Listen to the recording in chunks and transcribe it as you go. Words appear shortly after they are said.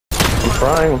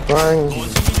frying.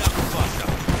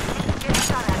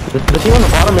 The team on the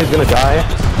bottom is gonna die.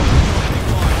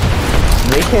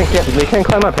 They can't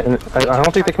climb up. I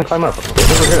don't think they can climb up.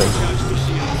 They're good.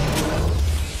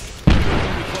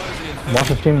 Watch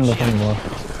the team in the front wall.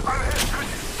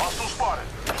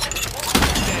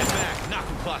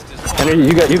 Henry,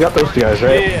 you got those two guys,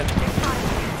 right? Yeah.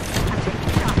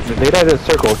 They died in a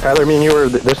circle. Kyler, me and you were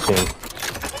this team.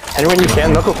 Henry, when you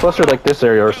can, knuckle cluster like this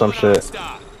area or some shit.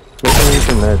 Listen, you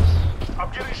can meds.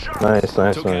 Nice.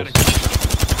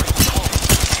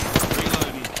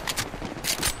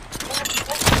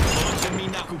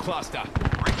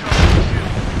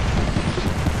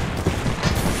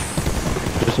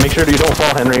 Just make sure you don't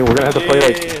fall, Henry. We're gonna have to play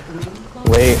like.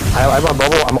 Wait, I have a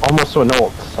bubble. I'm almost to an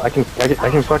ult. I can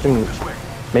fucking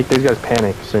make these guys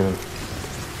panic soon.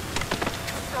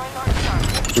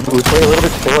 We play a little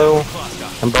bit slow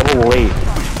and bubble late.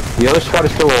 The other squad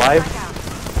is still alive,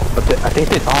 but I think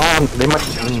they might.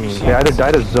 They either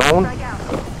died a zone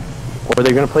or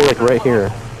they're gonna play like right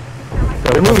here.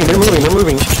 They're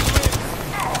moving.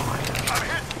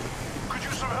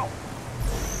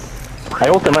 I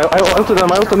ulted them,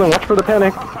 watch for the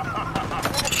panic.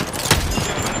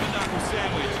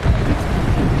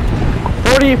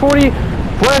 40,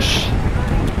 flesh!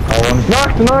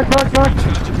 Knocked!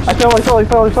 I fell.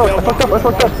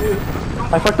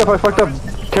 I fucked up.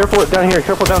 Careful down here.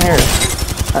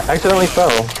 I accidentally fell.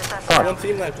 Fuck. One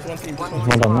team left, just one team.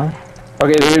 One down there.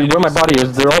 Okay, where my body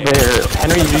is, they're all there.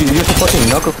 Henry, you have to fucking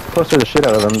knuckle cluster the shit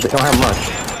out of them. They don't have much.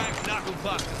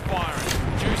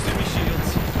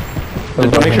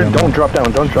 Just make sure, don't drop down.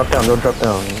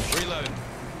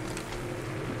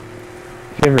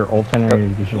 If you have your ult Henry,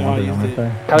 you should want to go right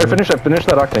there. Tyler, finish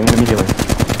that octane immediately.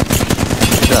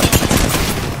 Good job.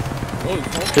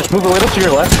 Just move a little to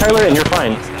your left, Tyler, and you're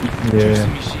fine. Yeah.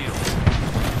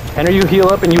 Henry, you heal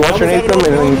up and you alternate them,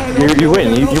 and then you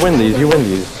win. You win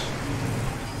these.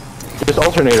 This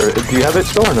alternator, do you have it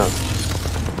still or no?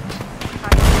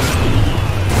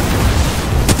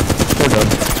 We're done.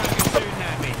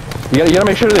 You gotta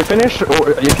make sure they finish,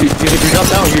 or if you drop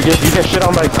down, you get shit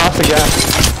on by toxic gas.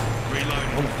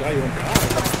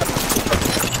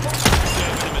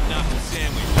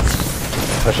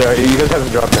 Actually, you guys have to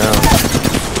drop down.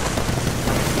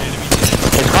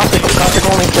 It's caustic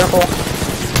only, careful.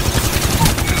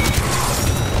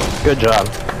 Good job.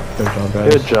 Good job,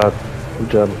 guys. Good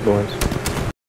job, boys.